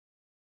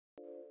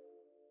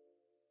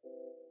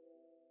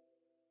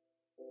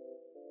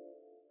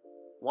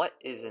What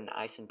is an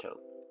isotope?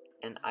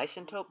 An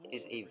isotope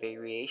is a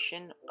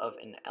variation of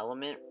an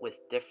element with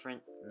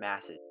different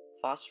masses.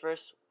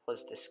 Phosphorus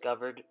was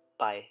discovered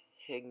by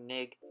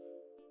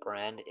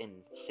Brand in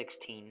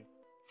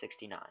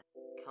 1669.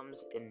 It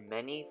comes in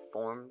many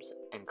forms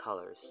and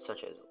colors,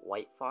 such as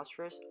white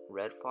phosphorus,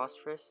 red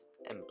phosphorus,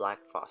 and black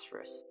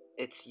phosphorus.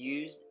 It's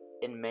used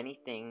in many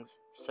things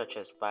such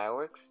as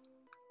fireworks,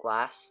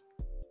 glass,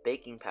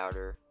 baking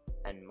powder,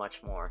 and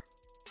much more.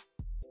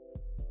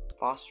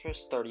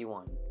 Phosphorus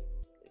 31.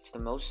 It's the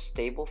most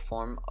stable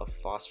form of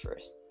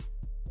phosphorus.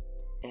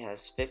 It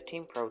has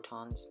 15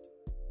 protons,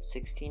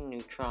 16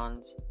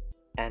 neutrons,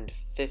 and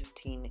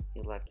 15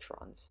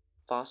 electrons.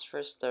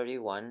 Phosphorus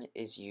 31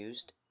 is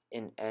used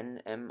in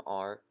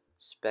NMR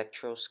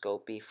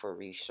spectroscopy for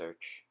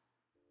research.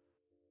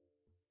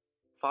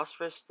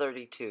 Phosphorus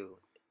 32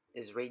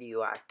 is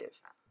radioactive.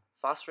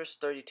 Phosphorus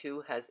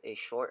 32 has a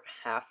short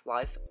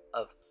half-life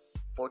of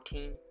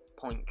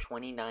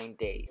 14.29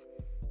 days.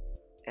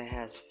 It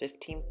has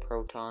 15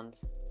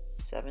 protons,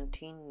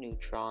 17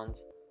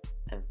 neutrons,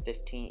 and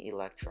 15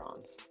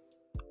 electrons.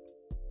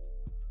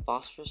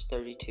 Phosphorus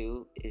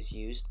 32 is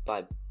used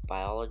by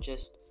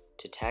biologists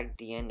to tag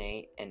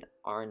DNA and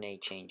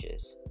RNA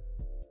changes.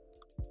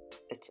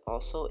 It's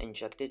also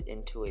injected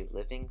into a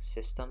living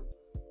system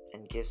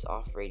and gives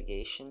off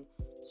radiation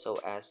so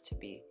as to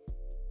be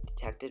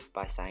detected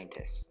by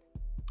scientists.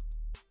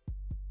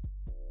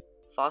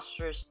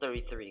 Phosphorus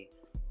 33.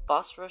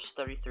 Phosphorus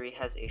 33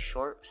 has a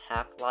short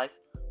half-life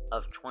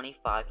of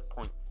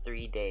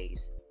 25.3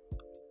 days.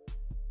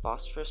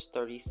 Phosphorus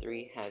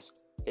 33 has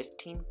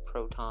 15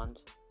 protons,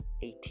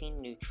 18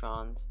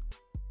 neutrons,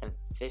 and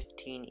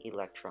 15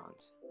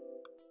 electrons.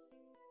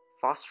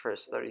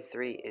 Phosphorus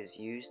 33 is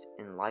used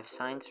in life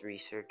science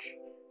research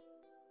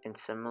in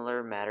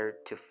similar matter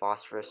to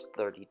phosphorus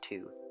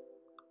 32.